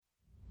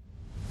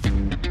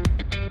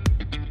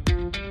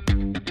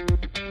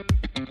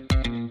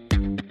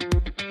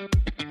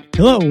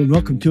Hello, and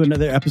welcome to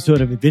another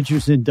episode of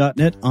Adventures in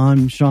 .NET.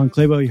 I'm Sean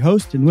Claybo, your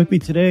host, and with me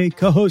today,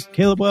 co-host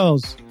Caleb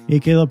Wells. Hey,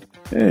 Caleb.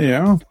 Hey,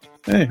 Al.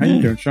 Hey, how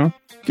you doing, Sean?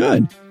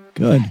 Good.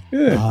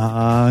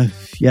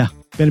 Yeah,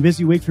 been a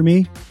busy week for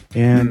me,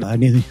 and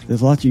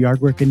there's lots of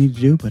yard work I need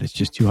to do, but it's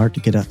just too hot to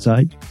get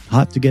outside,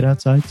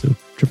 so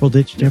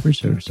triple-digit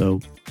temperature. So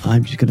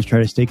I'm just going to try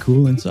to stay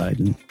cool inside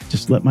and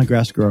just let my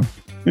grass grow.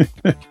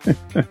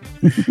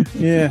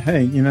 Yeah,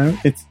 hey,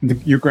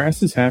 your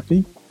grass is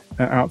happy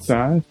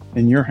outside,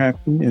 and you're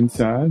happy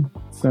inside.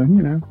 So,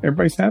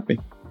 everybody's happy.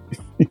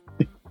 There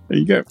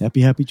you go.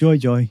 Happy,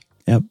 joy.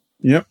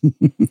 Yep.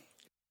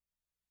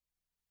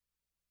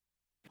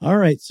 All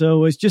right,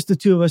 so it's just the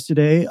two of us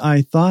today.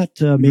 I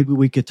thought maybe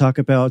we could talk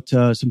about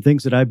some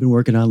things that I've been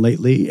working on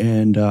lately.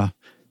 And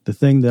the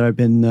thing that I've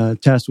been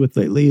tasked with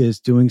lately is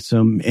doing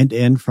some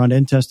end-to-end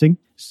front-end testing.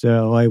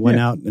 So I went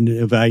out and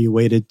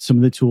evaluated some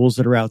of the tools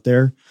that are out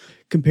there,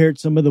 compared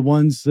some of the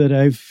ones that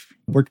I've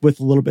worked with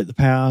a little bit in the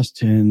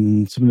past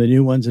and some of the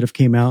new ones that have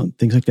came out,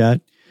 things like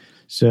that.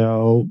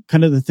 So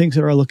kind of the things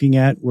that we're looking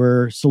at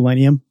were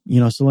Selenium.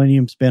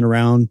 Selenium's been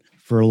around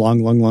for a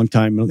long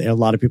time. A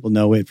lot of people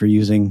know it for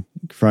using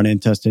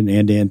front-end testing,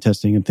 end-to-end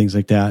testing, and things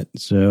like that.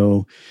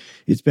 So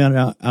it's been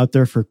out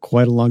there for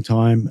quite a long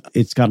time.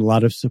 It's got a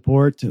lot of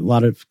support, a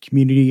lot of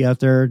community out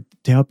there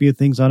to help you with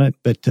things on it.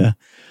 But I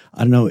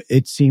don't know,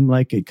 it seemed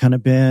like it kind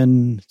of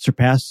been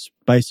surpassed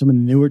by some of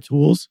the newer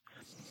tools.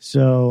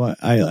 So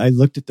I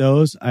looked at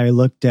those. I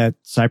looked at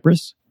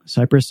Cypress.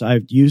 Cypress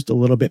I've used a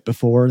little bit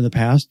before in the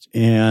past,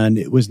 and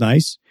it was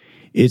nice.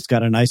 It's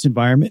got a nice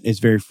environment. It's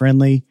very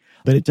friendly,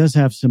 but it does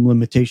have some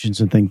limitations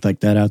and things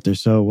like that out there.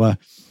 So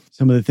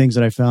some of the things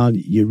that I found,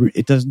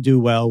 it doesn't do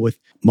well with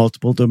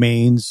multiple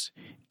domains.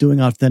 Doing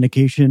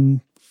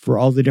authentication for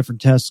all the different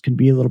tests can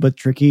be a little bit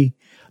tricky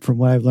from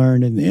what I've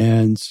learned.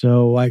 And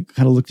so I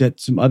kind of looked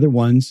at some other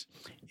ones,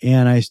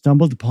 and I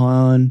stumbled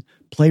upon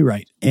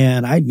Playwright.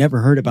 And I'd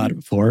never heard about it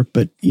before,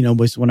 but,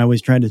 when I was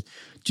trying to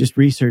just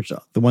research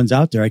the ones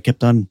out there, I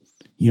kept on,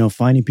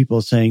 finding people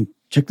saying,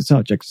 check this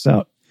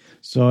out.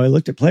 So I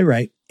looked at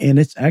Playwright, and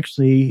it's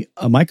actually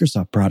a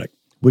Microsoft product,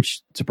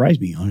 which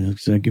surprised me.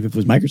 So if it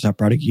was Microsoft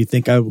product, you'd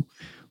think I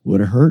would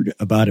have heard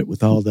about it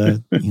with all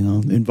the,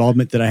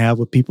 involvement that I have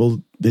with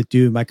people that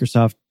do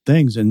Microsoft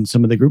things and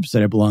some of the groups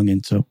that I belong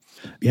in. So,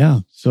 yeah,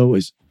 so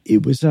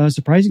it was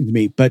surprising to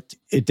me, but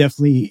it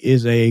definitely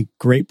is a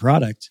great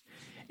product.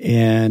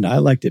 And I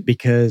liked it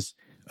because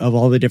of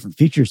all the different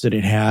features that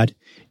it had,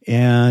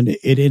 and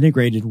it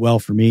integrated well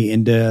for me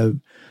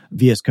into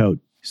VS Code.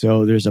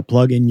 So there's a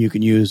plugin you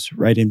can use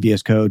right in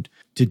VS Code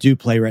to do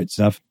Playwright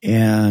stuff,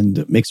 and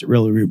it makes it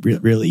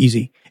really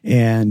easy.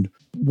 And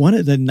one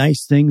of the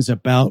nice things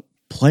about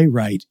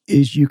Playwright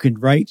is you can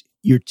write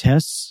your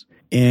tests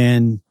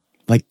in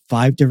like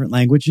 5 different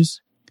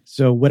languages.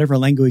 So whatever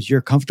language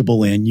you're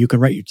comfortable in, you can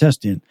write your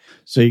test in.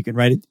 So you can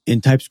write it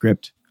in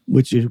TypeScript,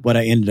 which is what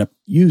I ended up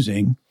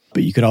using,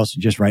 but you could also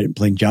just write it in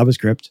plain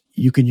JavaScript.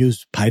 You can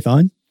use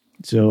Python.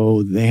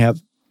 So they have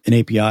an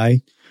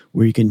API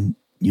where you can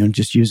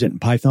just use it in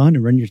Python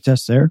and run your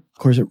tests there. Of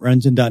course, it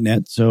runs in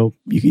 .NET. So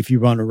if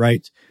you want to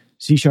write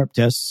C#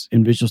 tests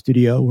in Visual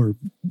Studio or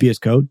VS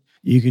Code,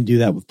 you can do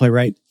that with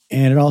Playwright.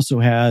 And it also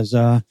has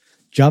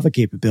Java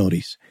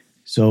capabilities.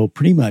 So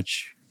pretty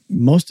much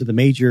most of the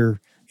major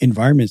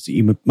environments that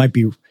you might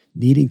be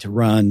needing to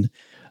run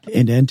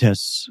end-to-end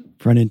tests,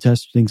 front-end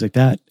tests, things like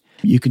that,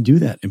 you can do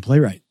that in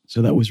Playwright.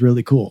 So that was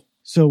really cool.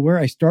 So where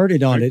I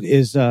started on it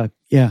is that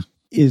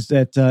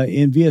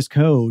in VS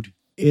Code,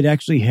 it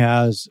actually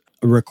has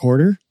a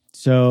recorder.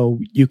 So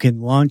you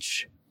can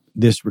launch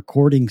this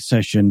recording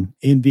session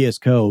in VS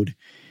Code,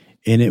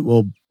 and it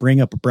will bring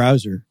up a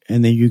browser.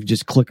 And then you can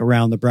just click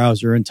around the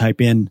browser and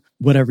type in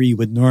whatever you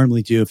would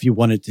normally do if you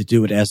wanted to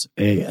do it as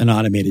an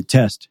automated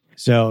test.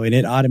 So, and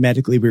it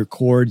automatically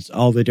records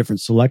all the different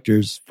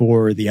selectors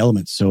for the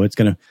elements. So it's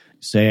going to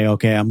say,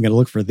 okay, I'm going to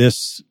look for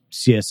this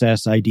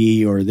CSS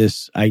ID or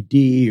this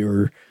ID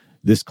or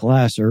this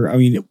class, or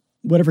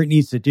whatever it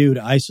needs to do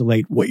to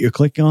isolate what you're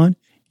clicking on,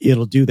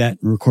 it'll do that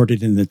and record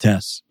it in the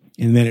tests.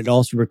 And then it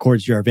also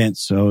records your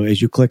events. So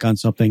as you click on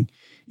something,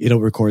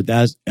 it'll record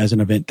that as an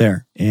event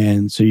there.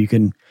 And so you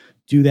can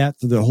do that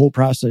through the whole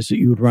process that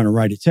you would run or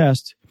write a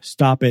test,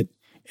 stop it,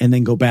 and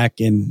then go back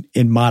and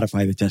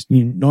modify the test.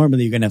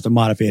 Normally, you're going to have to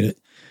modify it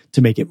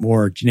to make it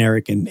more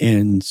generic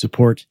and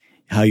support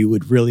how you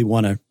would really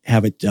want to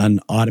have it done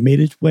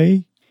automated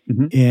way.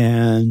 Mm-hmm.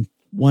 And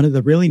one of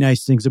the really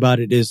nice things about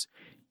it is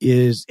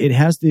it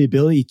has the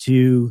ability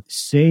to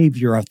save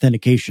your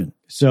authentication.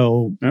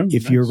 So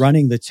if you're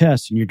running the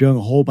test and you're doing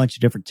a whole bunch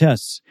of different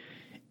tests,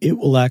 it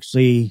will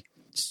actually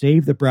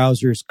save the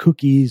browser's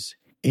cookies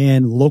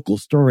and local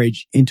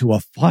storage into a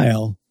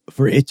file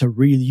for it to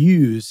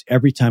reuse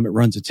every time it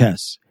runs a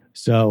test.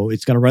 So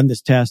it's going to run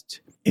this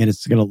test and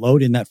it's going to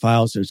load in that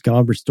file. So it's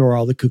going to restore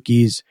all the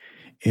cookies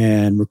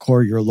and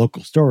record your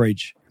local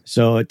storage.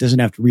 So it doesn't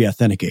have to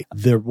re-authenticate.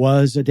 There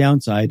was a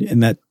downside in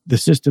that the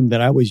system that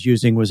I was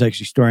using was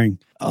actually storing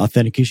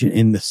authentication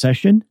in the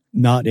session,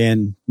 not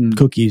in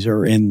cookies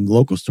or in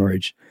local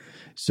storage.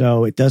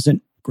 So it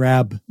doesn't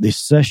grab the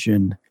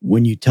session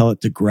when you tell it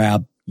to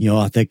grab,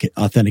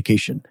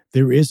 authentication.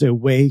 There is a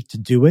way to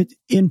do it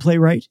in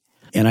Playwright,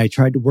 and I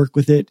tried to work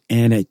with it,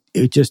 and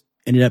it just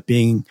ended up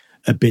being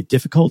a bit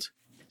difficult.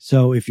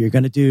 So if you're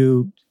going to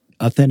do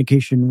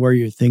authentication where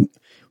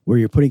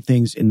you're putting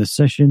things in the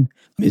session,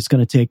 it's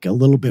going to take a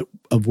little bit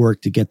of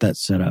work to get that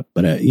set up,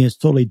 but it's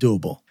totally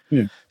doable.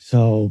 Yeah.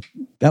 So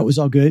that was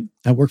all good.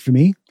 That worked for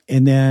me.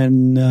 And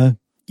then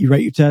you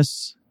write your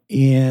tests,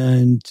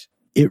 and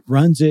it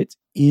runs it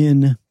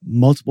in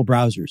multiple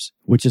browsers,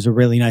 which is a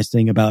really nice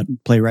thing about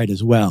Playwright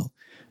as well.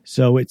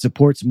 So it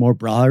supports more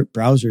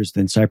browsers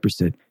than Cypress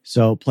did.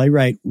 So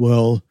Playwright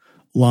will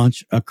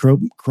launch a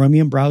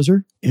Chromium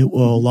browser. It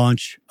will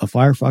launch a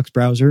Firefox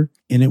browser,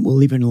 and it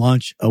will even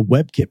launch a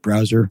WebKit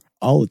browser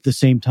all at the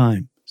same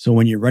time. So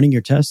when you're running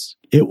your tests,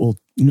 it will,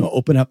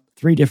 open up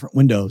 3 different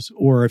windows.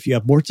 Or if you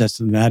have more tests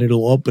than that,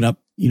 it'll open up,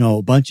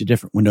 a bunch of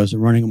different windows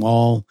and running them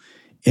all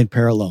in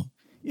parallel.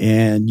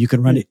 And you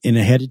can run it in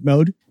a headed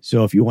mode.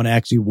 So if you want to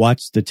actually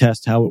watch the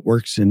test, how it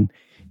works, and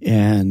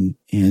kind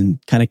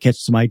of catch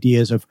some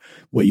ideas of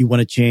what you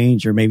want to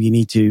change, or maybe you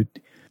need to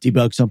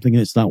debug something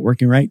that's not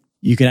working right,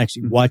 you can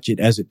actually watch it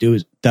as it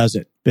does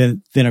it.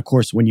 Then of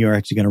course, when you're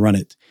actually going to run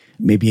it,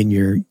 maybe in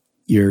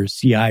your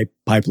CI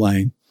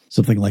pipeline,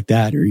 something like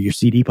that, or your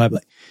CD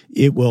pipeline,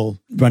 it will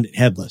run it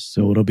headless.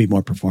 So it'll be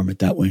more performant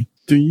that way.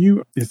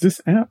 Is this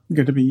app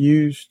going to be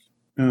used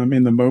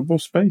in the mobile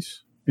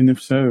space? And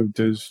if so,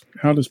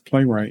 how does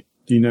Playwright,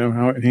 do you know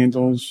how it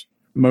handles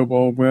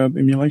mobile web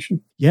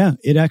emulation? Yeah,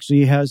 it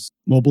actually has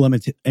mobile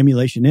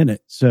emulation in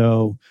it.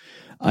 So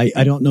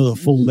I don't know the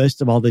full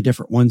list of all the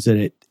different ones that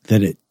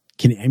it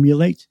can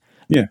emulate.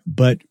 Yeah.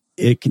 But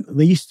it can at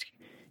least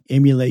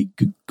emulate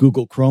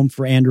Google Chrome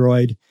for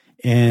Android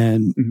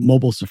and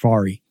mobile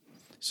Safari.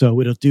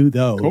 So it'll do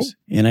those. Cool.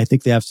 And I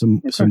think they have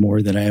some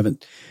more that I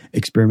haven't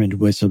experimented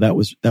with. So that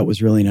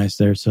was really nice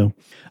there. So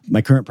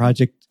my current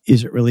project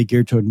isn't really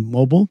geared toward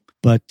mobile,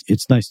 but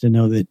it's nice to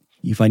know that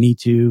if I need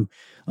to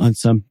on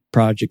some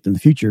project in the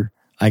future,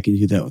 I can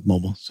do that with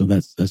mobile. So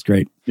that's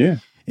great. Yeah.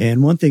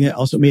 And one thing that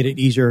also made it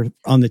easier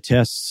on the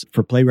tests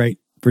for Playwright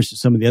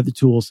versus some of the other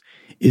tools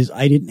is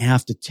I didn't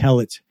have to tell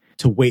it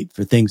to wait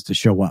for things to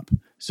show up.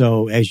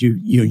 So as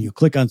you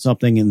click on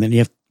something, and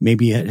then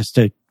maybe it has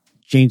to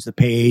change the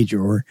page,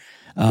 or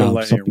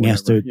something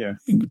has to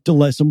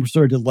delay, some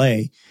sort of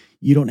delay.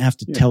 You don't have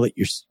to tell it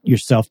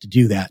yourself to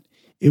do that.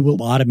 It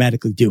will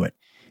automatically do it.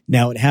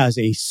 Now it has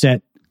a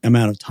set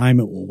amount of time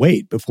it will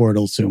wait before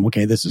it'll assume,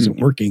 okay, this isn't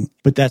working,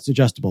 but that's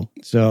adjustable.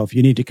 So if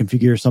you need to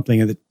configure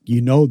something that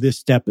this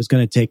step is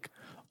going to take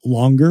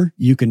longer,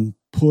 you can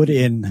put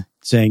in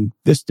saying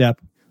this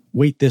step,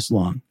 wait this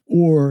long.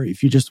 Or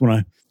if you just want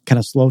to kind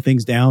of slow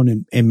things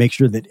down and make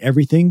sure that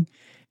everything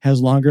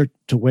has longer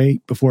to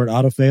wait before it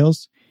auto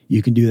fails,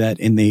 you can do that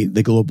in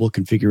the global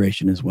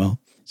configuration as well.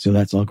 So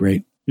that's all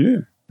great. Yeah.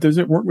 Does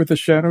it work with the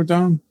Shadow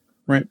DOM?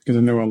 Right? Because I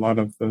know a lot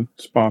of the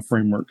SPA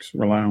frameworks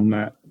rely on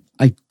that.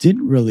 I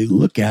didn't really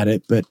look at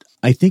it, but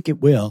I think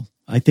it will.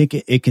 I think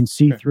it can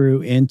see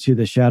through into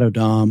the Shadow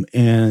DOM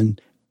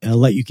and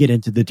let you get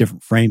into the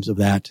different frames of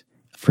that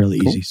fairly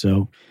easy.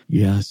 So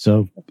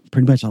so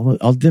pretty much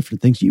all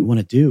different things you want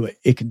to do,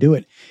 it can do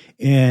it.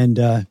 And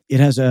it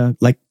has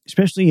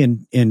especially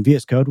in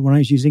VS Code, when I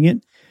was using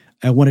it,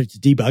 I wanted to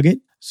debug it.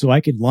 So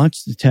I could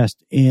launch the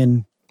test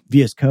in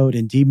VS Code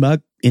and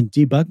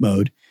debug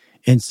mode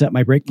and set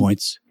my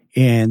breakpoints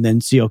and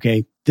then see,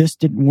 okay, this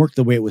didn't work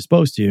the way it was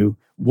supposed to.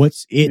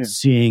 What's it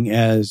seeing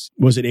as,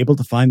 was it able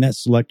to find that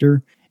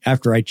selector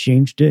after I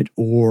changed it?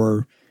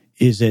 Or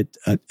is it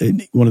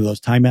one of those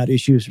timeout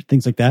issues or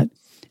things like that?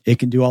 It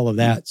can do all of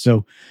that.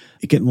 So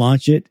it can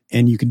launch it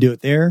and you can do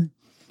it there.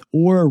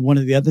 Or one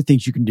of the other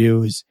things you can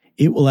do is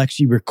it will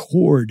actually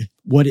record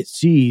what it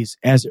sees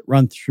as it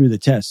runs through the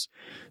tests.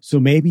 So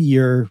maybe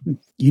you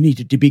need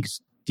to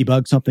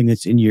debug something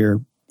that's in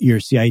your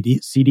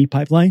CD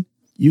pipeline.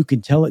 You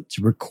can tell it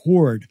to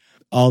record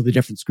all the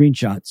different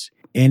screenshots,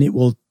 and it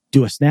will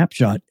do a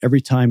snapshot every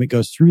time it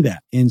goes through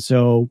that. And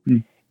so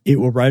it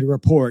will write a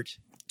report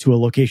to a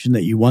location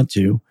that you want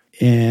to,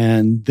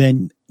 and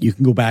then you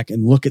can go back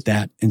and look at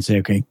that and say,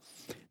 okay,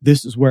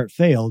 this is where it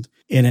failed.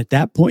 And at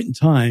that point in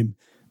time,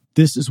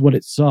 this is what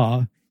it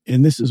saw,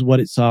 and this is what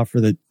it saw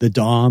for the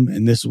DOM,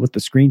 and this is what the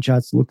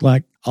screenshots look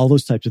like, all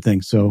those types of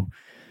things. So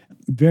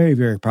very,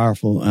 very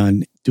powerful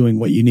on doing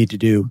what you need to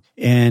do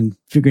and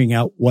figuring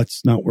out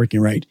what's not working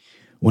right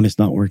when it's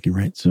not working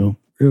right. So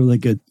really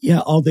good. Yeah,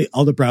 all the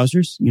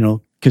browsers,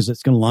 because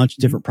it's going to launch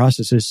different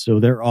processes, so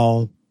they're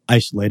all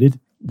isolated.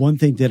 One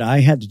thing that I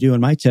had to do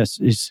in my tests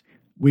is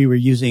we were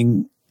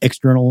using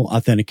external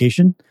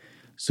authentication.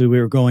 So we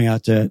were going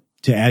out to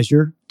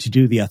Azure to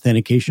do the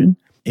authentication,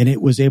 and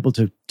it was able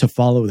to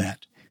follow that.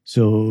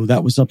 So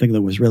that was something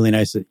that was really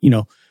nice that,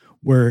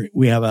 where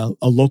we have a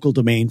local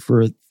domain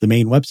for the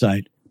main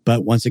website,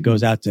 but once it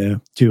goes out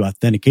to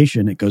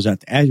authentication, it goes out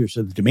to Azure.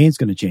 So the domain's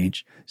going to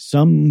change.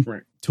 Some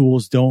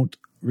tools don't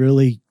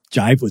really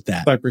jive with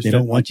that. They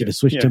don't want you to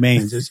switch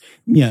domains.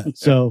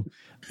 So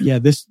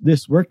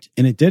this worked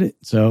and it did it.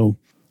 So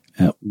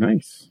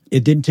Nice.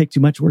 It didn't take too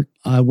much work.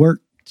 I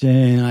worked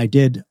and I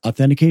did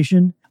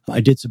authentication.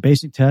 I did some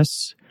basic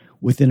tests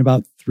within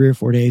about 3 or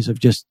 4 days of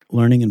just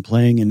learning and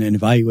playing and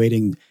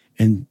evaluating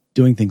and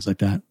doing things like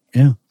that.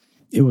 Yeah,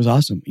 it was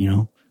awesome.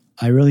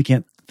 I really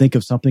can't think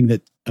of something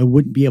that I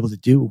wouldn't be able to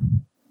do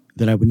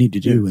that I would need to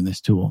do in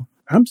this tool.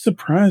 I'm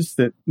surprised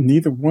that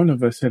neither one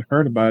of us had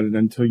heard about it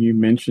until you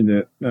mentioned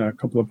it a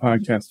couple of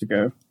podcasts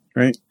ago,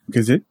 right?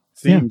 Because it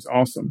seems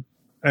awesome.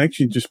 I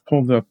actually just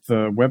pulled up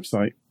the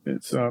website.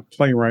 It's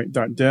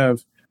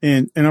playwright.dev.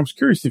 And I was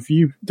curious if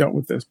you dealt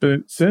with this, but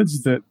it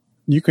says that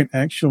you can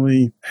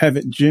actually have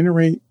it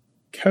generate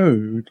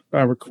code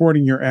by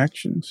recording your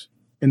actions,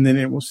 and then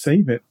it will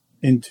save it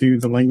into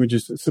the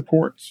languages it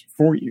supports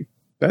for you.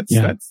 That's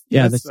when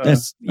I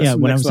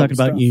was talking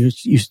about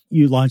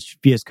you launch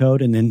VS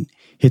Code and then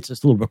hits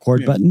this little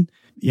record button.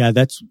 Yeah,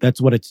 that's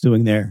what it's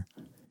doing there.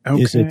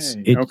 Okay.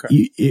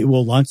 It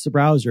will launch the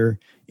browser,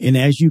 and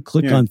as you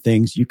click on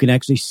things, you can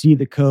actually see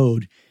the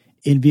code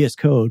in VS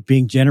Code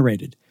being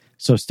generated.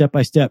 So step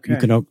by step, you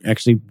can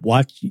actually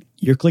watch.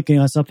 You're clicking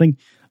on something,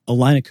 a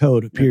line of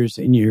code appears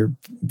in your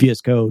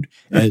VS Code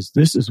as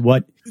this is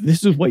what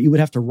you would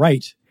have to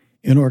write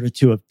in order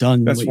to have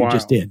done what you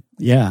just did.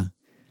 Yeah.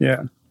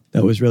 Yeah.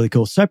 That was really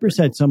cool. Cypress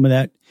had some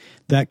of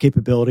those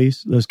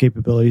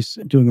capabilities,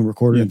 doing a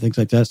recorder and things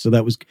like that. So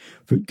that was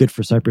good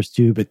for Cypress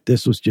too. But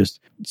this was just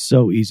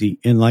so easy.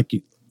 And like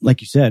you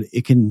said,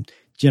 it can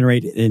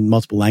generate it in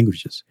multiple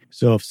languages.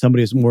 So if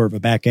somebody is more of a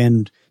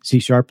back-end C#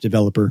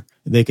 developer,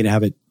 they could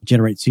have it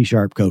generate C#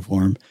 code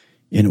for them,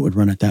 and it would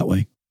run it that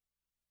way.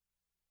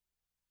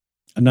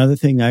 Another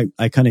thing I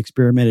kind of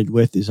experimented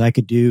with is I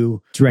could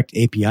do direct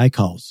API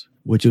calls,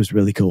 which was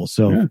really cool.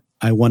 So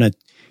I want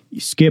to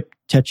skip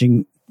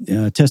testing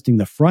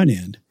the front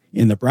end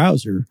in the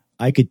browser.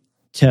 I could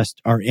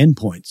test our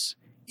endpoints,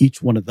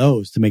 each one of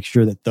those, to make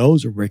sure that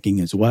those are working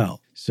as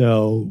well.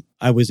 So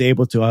I was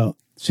able to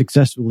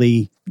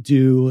successfully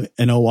do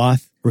an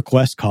OAuth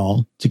request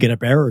call to get a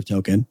bearer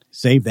token,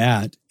 save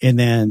that, and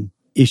then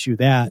issue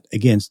that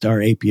against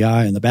our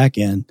API in the back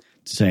end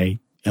to say,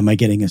 am I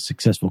getting a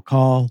successful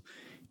call?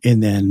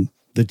 And then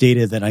the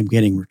data that I'm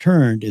getting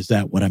returned, is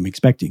that what I'm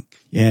expecting?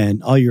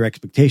 And all your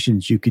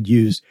expectations, you could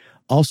use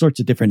all sorts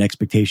of different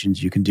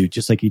expectations you can do,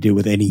 just like you do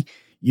with any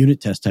unit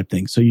test type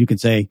thing. So you can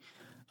say,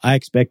 I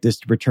expect this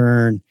to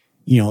return,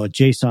 a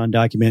JSON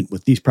document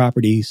with these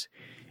properties.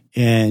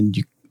 And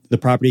the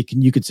property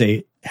you could say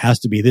it has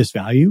to be this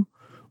value,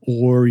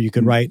 or you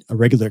can write a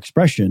regular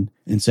expression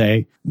and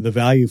say the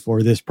value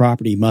for this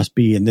property must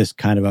be in this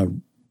kind of a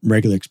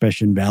regular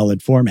expression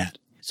valid format.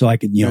 So I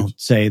could,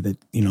 say that,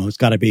 it's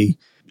got to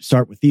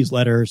start with these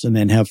letters and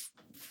then have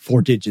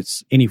 4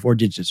 digits, any 4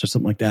 digits or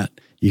something like that.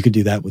 You could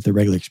do that with the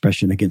regular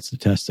expression against the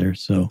test there.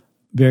 So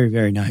very,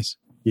 very nice.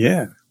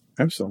 Yeah,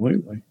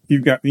 absolutely.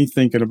 You've got me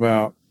thinking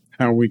about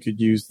how we could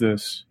use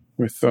this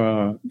with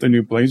the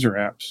new Blazor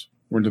apps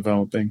we're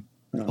developing.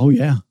 How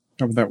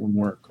that would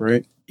work,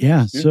 right?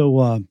 Yeah.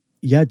 So,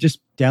 just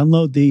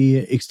download the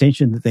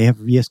extension that they have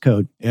for VS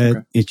Code.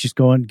 It's just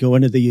go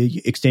into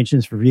the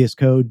extensions for VS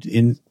Code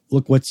and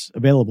look what's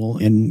available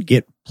and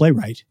get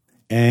Playwright,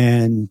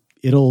 and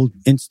it'll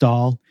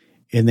install.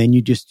 And then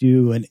you just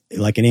do an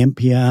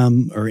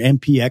npm or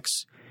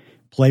npx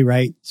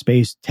Playwright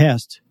space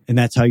test, and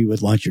that's how you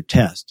would launch your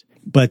test.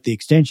 But the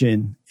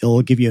extension,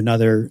 it'll give you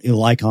another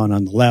little icon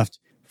on the left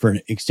for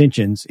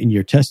extensions in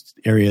your test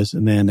areas.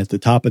 And then at the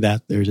top of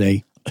that, there's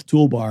a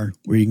toolbar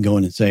where you can go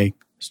in and say,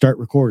 start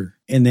recorder.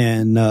 And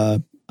then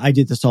I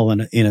did this all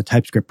in a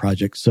TypeScript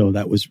project. So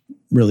that was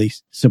really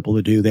simple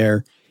to do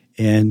there,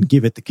 and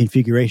give it the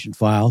configuration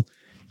file.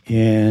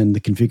 And the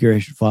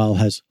configuration file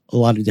has a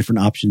lot of different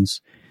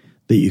options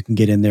that you can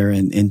get in there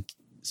and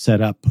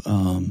set up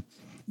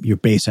your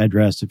base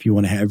address. If you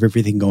want to have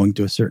everything going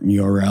to a certain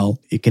URL,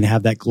 it can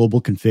have that global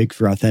config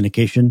for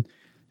authentication.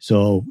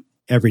 So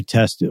every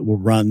test, it will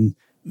run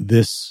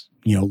this,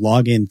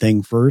 login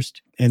thing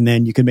first. And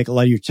then you can make a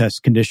lot of your tests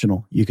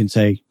conditional. You can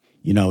say,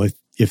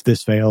 if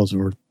this fails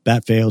or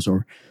that fails,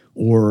 or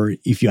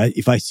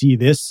if I see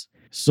this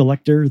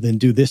selector, then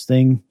do this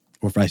thing.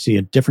 Or if I see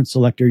a different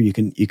selector, you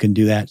can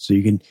do that. So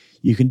you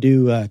can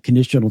do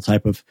conditional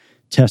type of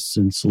tests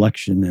and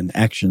selection and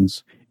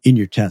actions in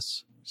your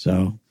tests.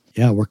 So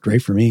yeah, it worked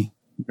great for me.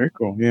 Very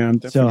cool. Yeah. I'm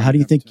definitely so how do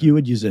you think you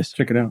would use this?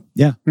 Check it out.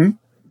 Yeah.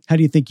 How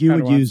do you think you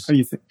would use? How do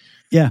you think?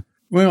 Yeah.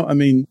 Well, I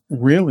mean,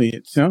 really,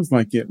 it sounds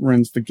like it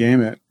runs the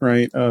gamut,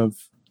 right,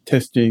 of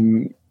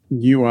testing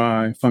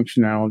UI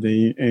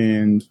functionality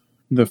and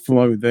the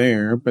flow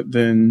there, but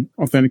then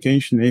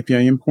authentication,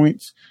 API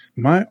endpoints.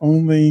 My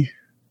only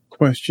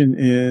question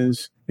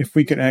is if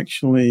we could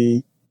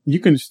you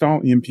can install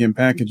NPM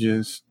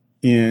packages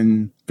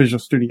in Visual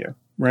Studio,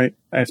 right,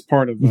 as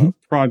part of a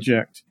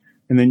project,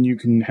 and then you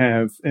can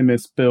have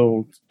MS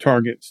build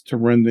targets to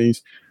run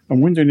these.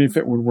 I'm wondering if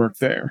it would work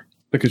there,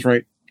 because,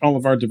 right, all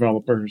of our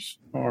developers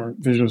are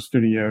Visual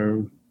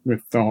Studio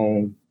with the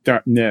whole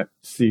 .NET,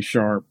 C#,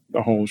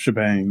 the whole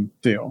shebang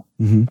deal.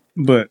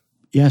 But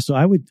yeah, so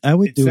I would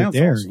do it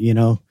there.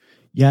 Awesome.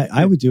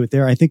 I would do it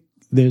there. I think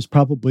there's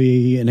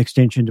probably an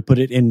extension to put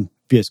it in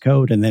VS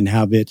Code and then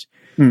have it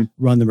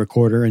run the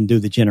recorder and do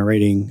the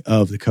generating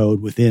of the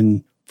code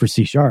within for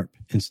C#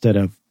 instead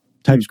of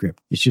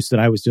TypeScript. It's just that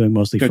I was doing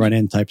mostly front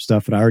end type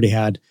stuff, and I already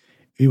had,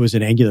 it was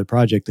an Angular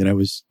project that I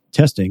was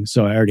testing,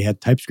 so I already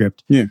had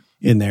TypeScript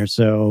in there.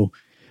 So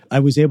I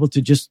was able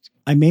to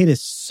I made a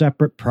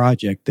separate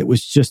project that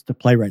was just the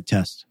Playwright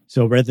test.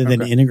 So rather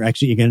than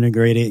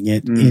integrating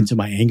it into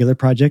my Angular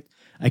project,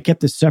 I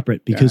kept this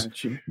separate because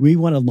we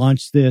want to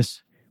launch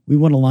this. We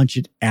want to launch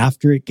it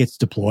after it gets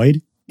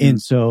deployed. And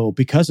so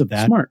because of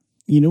that,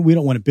 we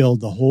don't want to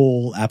build the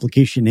whole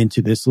application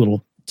into this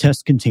little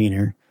test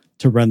container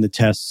to run the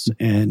tests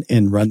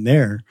and run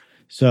there.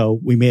 So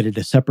we made it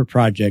a separate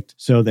project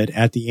so that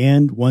at the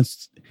end,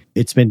 once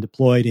it's been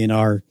deployed in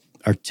our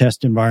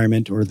test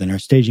environment or then our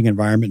staging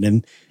environment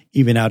and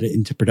even out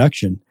into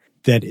production,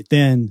 that it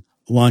then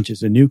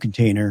launches a new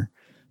container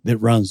that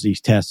runs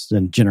these tests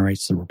and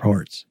generates the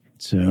reports.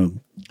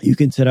 So you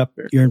can set up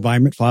your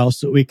environment files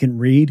so we can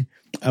read.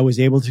 I was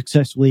able to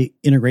successfully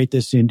integrate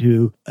this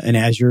into an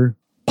Azure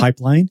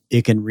pipeline.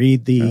 It can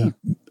read the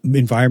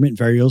environment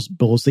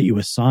variables that you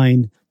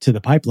assign to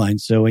the pipeline.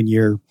 So in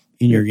your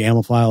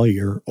YAML file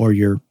or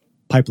your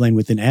pipeline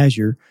within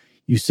Azure,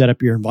 you set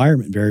up your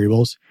environment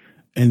variables,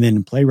 and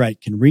then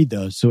Playwright can read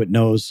those so it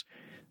knows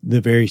the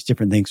various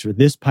different things. For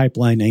this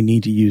pipeline, I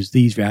need to use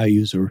these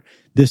values or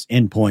this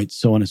endpoint,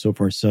 so on and so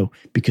forth. So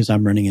because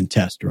I'm running in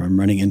test or I'm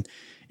running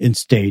in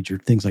stage or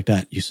things like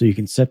that. So you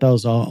can set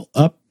those all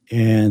up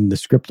and the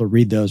script will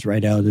read those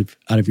right out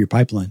of your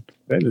pipeline.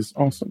 That is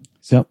awesome.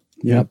 So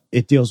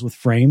it deals with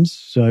frames.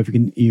 So if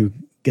you're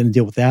going to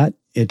deal with that,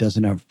 it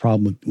doesn't have a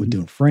problem with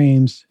doing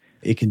frames.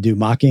 It can do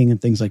mocking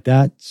and things like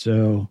that.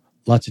 So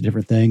lots of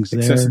different things there.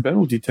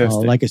 Accessibility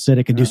testing. Like I said,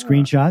 it can do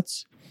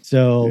screenshots.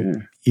 So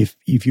if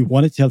you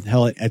wanted to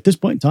tell it at this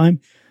point in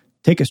time,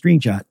 take a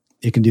screenshot,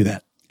 it can do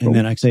that. And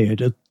then I say,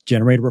 it'll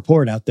generate a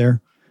report out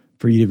there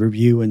for you to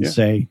review and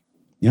say,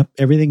 yep,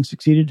 everything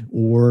succeeded,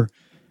 or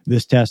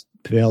this test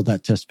failed,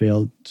 that test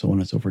failed, so on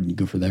and so forth. And you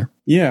go for there.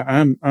 Yeah,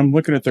 I'm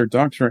looking at their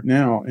docs right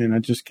now, and I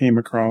just came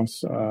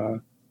across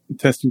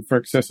testing for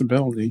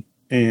accessibility,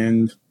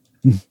 and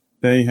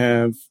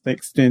they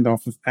extend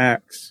off of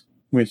Axe,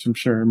 which I'm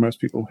sure most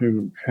people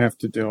who have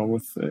to deal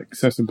with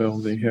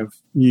accessibility have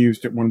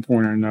used at one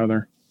point or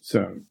another.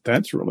 So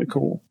that's really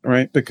cool,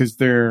 right? Because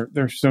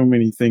there's so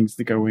many things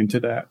that go into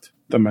that,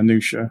 the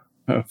minutia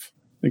of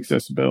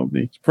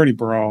accessibility. It's pretty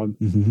broad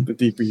the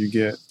deeper you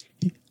get.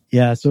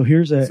 Yeah. So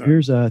here's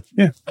a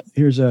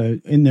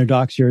in their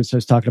docs here, it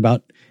says talking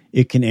about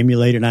it can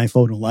emulate an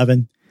iPhone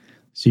 11.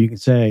 So you can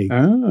say,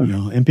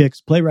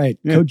 npx playwright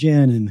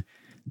codegen and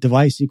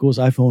device equals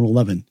iPhone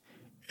 11.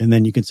 And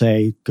then you can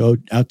say, go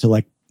out to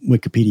like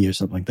Wikipedia or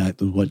something like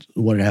that,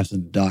 what it has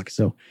in the doc.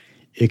 So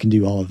it can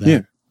do all of that.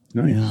 Yeah.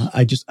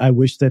 Nice. I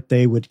wish that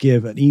they would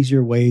give an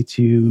easier way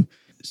to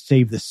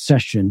save the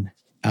session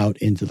out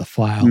into the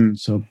file.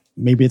 So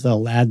maybe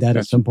they'll add that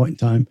at some point in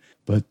time.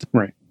 But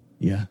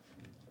yeah.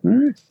 All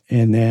right.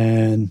 And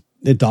then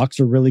the docs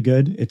are really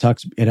good.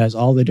 It has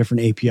all the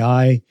different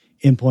API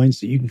endpoints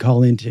that you can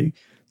call into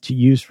to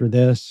use for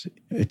this.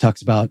 It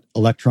talks about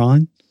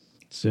Electron.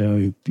 So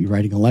if you're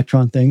writing an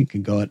Electron thing, it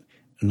can go at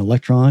an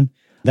Electron.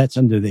 That's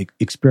under the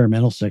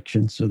experimental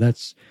section. So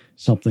that's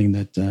something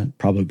that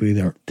probably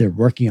they're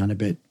working on a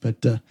bit,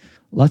 but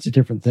lots of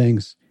different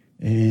things.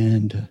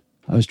 And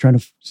I was trying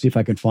to see if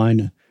I could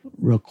find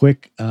real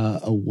quick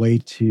a way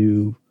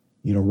to,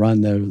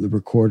 run the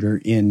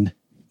recorder in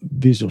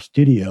Visual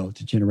Studio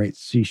to generate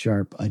C#.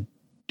 I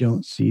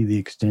don't see the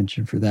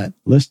extension for that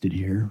listed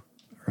here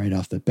right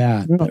off the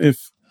bat. Well,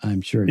 I'm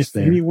sure it's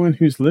there. If anyone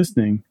who's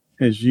listening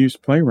has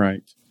used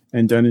Playwright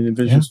and done it in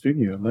Visual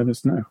Studio, let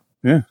us know.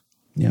 Yeah.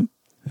 Yep.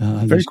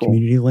 Very cool.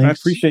 Community links. I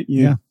appreciate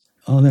you. Yeah.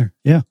 Oh, there.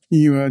 Yeah.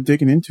 You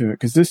digging into it,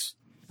 because this,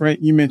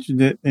 you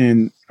mentioned it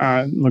and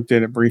I looked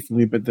at it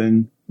briefly, but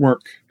then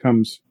work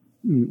comes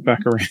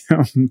back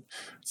around.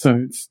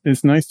 So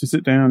it's nice to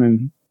sit down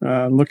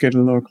and look at it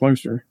a little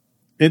closer.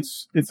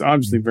 It's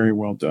obviously very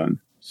well done.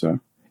 So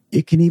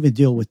it can even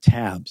deal with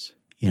tabs.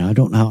 I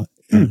don't know how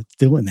it's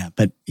doing that,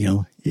 but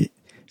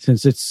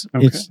since it's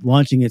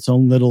launching its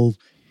own little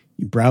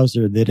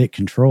browser that it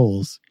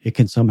controls, it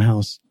can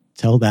somehow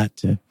tell that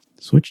to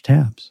switch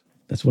tabs.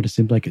 That's what it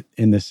seems like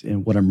in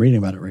what I'm reading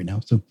about it right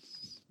now. So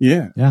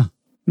yeah.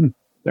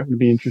 That would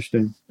be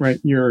interesting, right?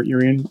 You're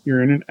in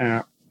an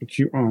app that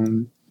you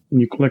own,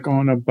 and you click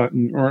on a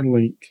button or a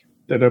link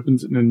that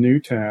opens in a new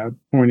tab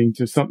pointing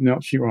to something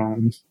else you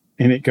own,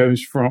 and it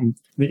goes from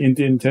the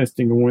end-to-end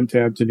testing of one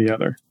tab to the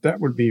other. That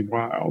would be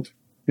wild.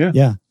 Yeah.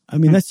 Yeah. I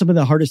mean, that's some of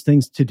the hardest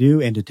things to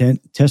do end-to-end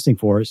testing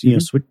for us,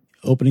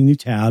 opening new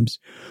tabs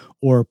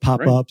or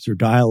pop-ups or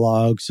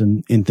dialogues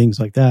and things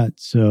like that.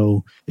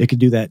 So it could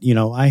do that.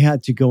 I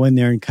had to go in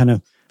there and kind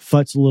of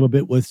futz a little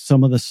bit with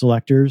some of the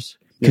selectors,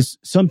 because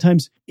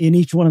sometimes in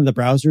each one of the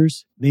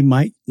browsers, they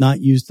might not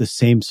use the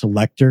same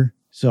selector.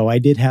 So I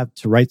did have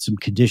to write some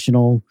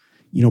conditional,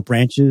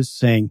 branches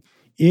saying,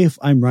 if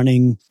I'm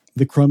running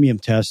the Chromium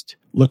test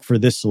look for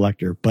this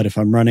selector. But if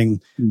I'm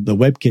running the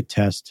WebKit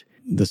test,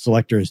 the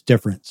selector is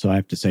different. So I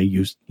have to say,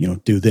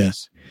 do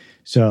this.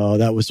 So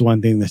that was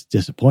one thing that's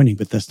disappointing,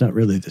 but that's not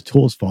really the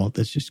tool's fault.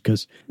 That's just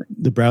because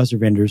the browser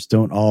vendors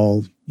don't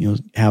all,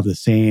 have the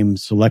same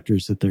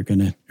selectors that they're going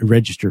to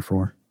register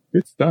for.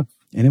 Good stuff.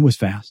 And it was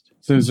fast.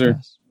 So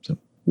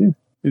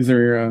is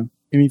there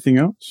anything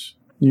else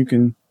you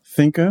can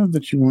think of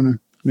that you want to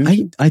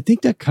mention? I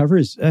think that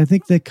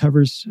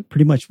covers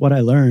pretty much what I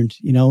learned.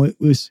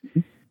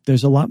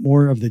 There's a lot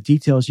more of the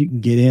details you can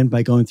get in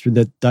by going through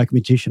the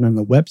documentation on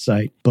the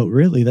website, but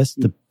really that's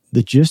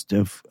the gist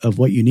of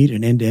what you need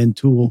an end-to-end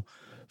tool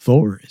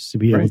for, is to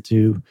be able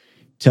to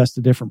test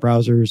the different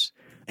browsers,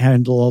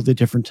 handle all the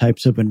different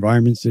types of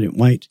environments that it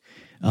might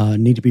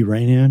need to be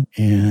ran in,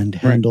 and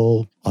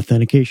handle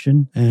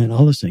authentication and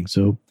all those things.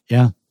 So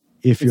yeah,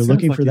 if you're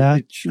looking for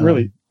that,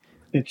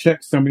 it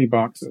checks so many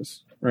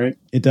boxes, right?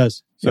 It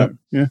does. So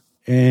yeah,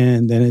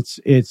 and then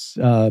it's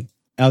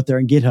out there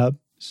in GitHub.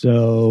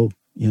 So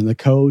the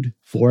code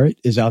for it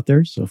is out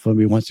there. So if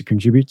somebody wants to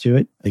contribute to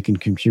it, they can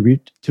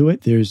contribute to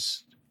it.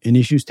 There's an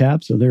issues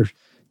tab. So there's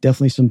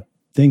definitely some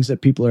things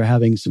that people are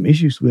having some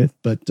issues with,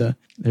 but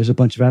there's a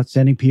bunch of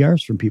outstanding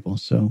PRs from people.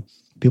 So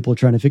people are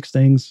trying to fix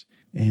things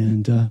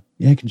and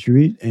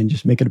contribute and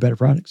just make it a better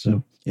product.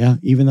 So yeah,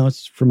 even though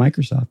it's for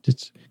Microsoft,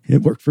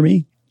 it worked for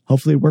me.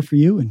 Hopefully it worked for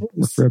you and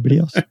worked for everybody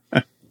else.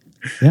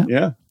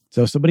 Yeah.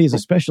 So if somebody is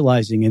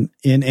specializing in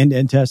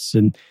end-to-end tests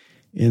and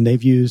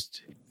they've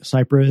used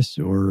Cypress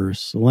or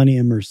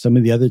Selenium or some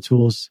of the other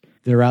tools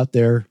that are out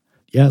there,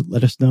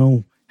 let us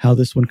know how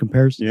this one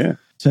compares. Yeah.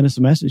 Send us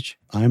a message.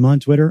 I'm on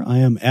Twitter. I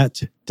am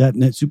at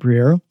 .NET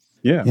Superhero.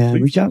 Yeah.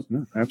 And reach out.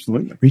 No,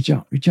 absolutely. Reach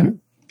out.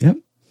 Yep.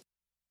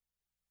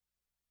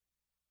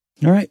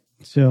 All right.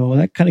 So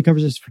that kind of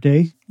covers this for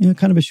today.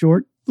 Kind of a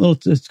short little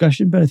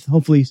discussion, but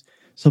hopefully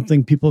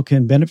something people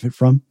can benefit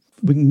from.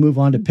 We can move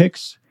on to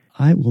picks.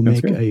 I will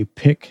make a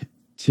pick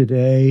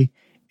today,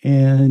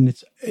 and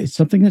it's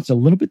something that's a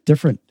little bit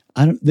different.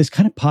 This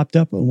kind of popped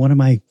up on one of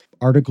my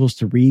articles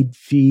to read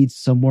feeds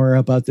somewhere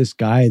about this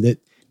guy that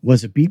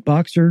was a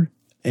beatboxer,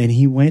 and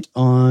he went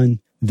on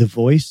The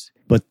Voice,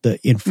 but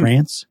in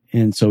France.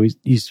 And so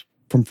he's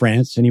from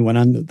France, and he went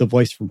on The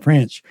Voice from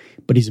France.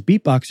 But he's a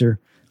beatboxer,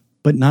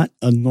 but not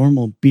a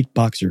normal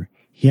beatboxer.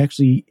 He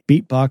actually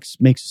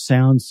makes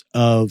sounds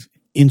of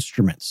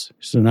instruments.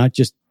 So not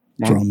just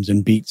drums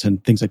and beats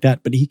and things like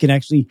that, but he can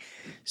actually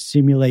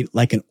simulate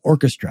like an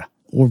orchestra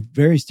or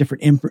various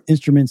different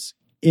instruments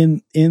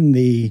in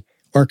the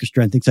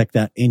orchestra and things like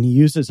that. And he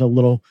uses one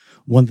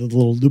of the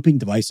little looping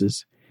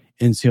devices.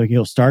 And so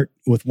he'll start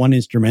with one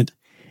instrument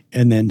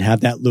and then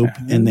have that loop.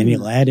 And then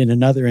he'll add in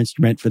another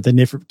instrument for the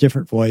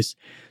different voice,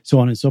 so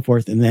on and so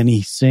forth. And then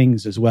he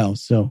sings as well.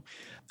 So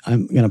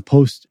I'm going to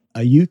post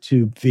a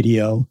YouTube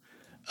video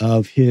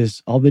of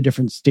all the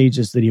different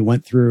stages that he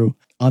went through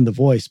on The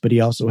Voice, but he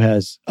also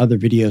has other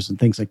videos and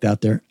things like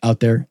that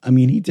out there. I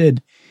mean, he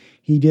did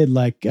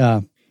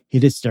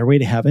Stairway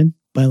to Heaven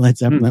by Led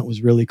Zeppelin. That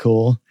was really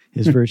cool.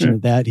 His version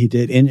of that. He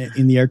did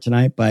In the Air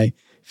Tonight by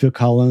Phil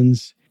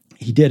Collins.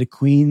 He did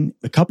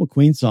a couple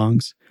Queen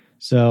songs.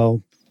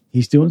 So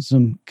he's doing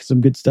some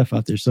good stuff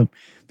out there. So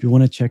if you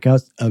want to check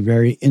out a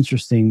very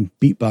interesting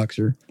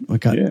beatboxer,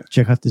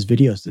 check out this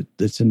video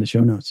that's in the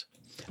show notes.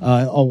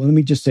 Let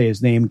me just say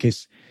his name in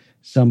case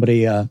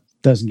somebody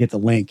doesn't get the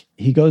link.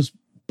 He goes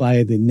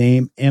by the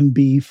name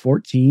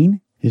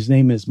MB14. His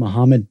name is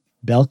Mohammed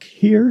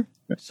Belkhir,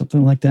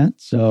 something like that.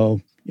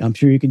 So I'm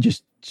sure you can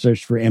just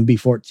search for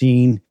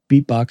MB14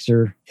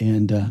 beatboxer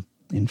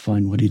and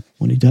find what he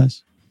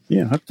does.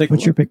 Yeah, I'll have to take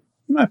What's your pick?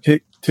 My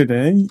pick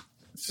today.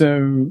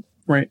 So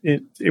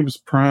it was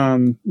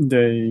Prime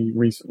Day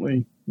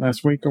recently,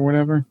 last week or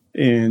whatever,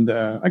 and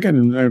I got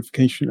a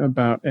notification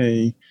about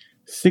a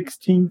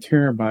 16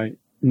 terabyte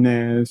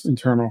NAS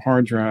internal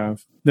hard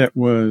drive that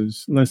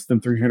was less than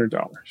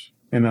 $300.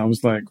 And I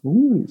was like,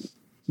 ooh,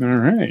 all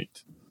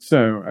right.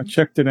 So I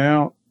checked it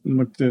out and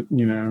looked at,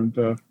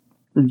 the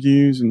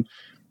reviews and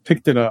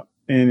picked it up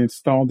and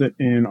installed it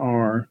in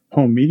our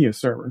home media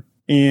server.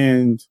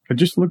 And I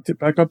just looked it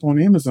back up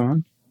on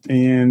Amazon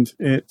and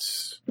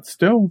it's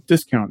still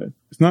discounted.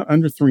 It's not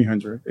under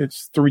 $300.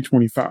 It's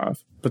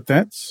 $325. But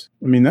that's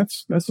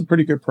a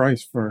pretty good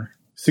price for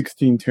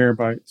 16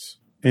 terabytes.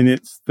 And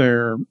it's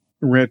their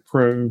Red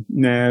Pro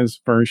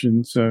NAS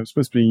version. So it's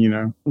supposed to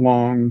be,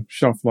 long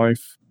shelf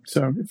life.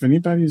 So if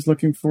anybody's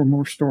looking for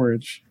more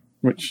storage,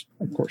 which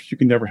of course you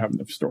can never have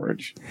enough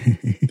storage,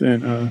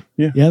 then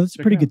that's a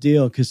pretty good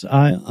deal. Because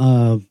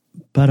I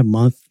about a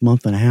month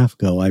and a half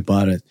ago, I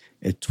bought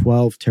a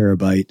 12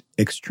 terabyte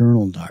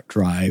external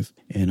drive,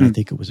 and I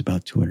think it was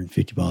about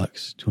 $250,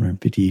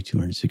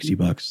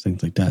 $260,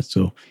 things like that.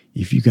 So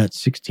if you got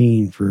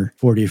 16 for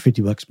 $40 or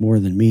 $50 more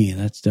than me,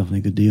 that's definitely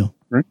a good deal.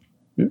 Right.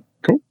 Yeah.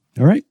 Cool.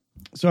 All right.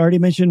 So I already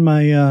mentioned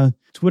my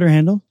Twitter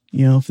handle.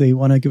 If they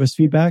want to give us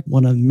feedback,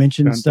 want to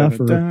mention stuff,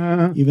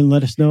 or even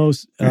let us know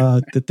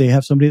that they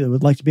have somebody that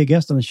would like to be a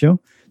guest on the show,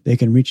 they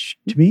can reach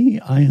to me.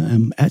 I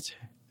am at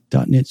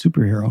 .NET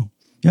Superhero.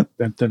 Yep.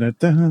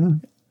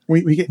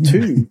 We get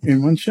two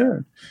in one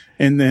show.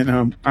 And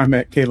then I'm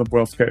at Caleb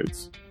Wells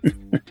Codes.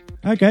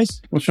 All right,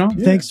 guys. Well, Sean,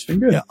 thanks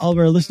all of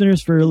our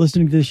listeners for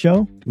listening to the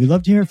show. We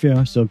love to hear from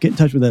you, so get in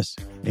touch with us.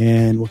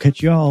 And we'll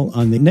catch you all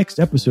on the next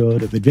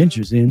episode of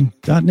Adventures in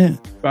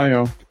 .NET. Bye,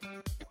 y'all.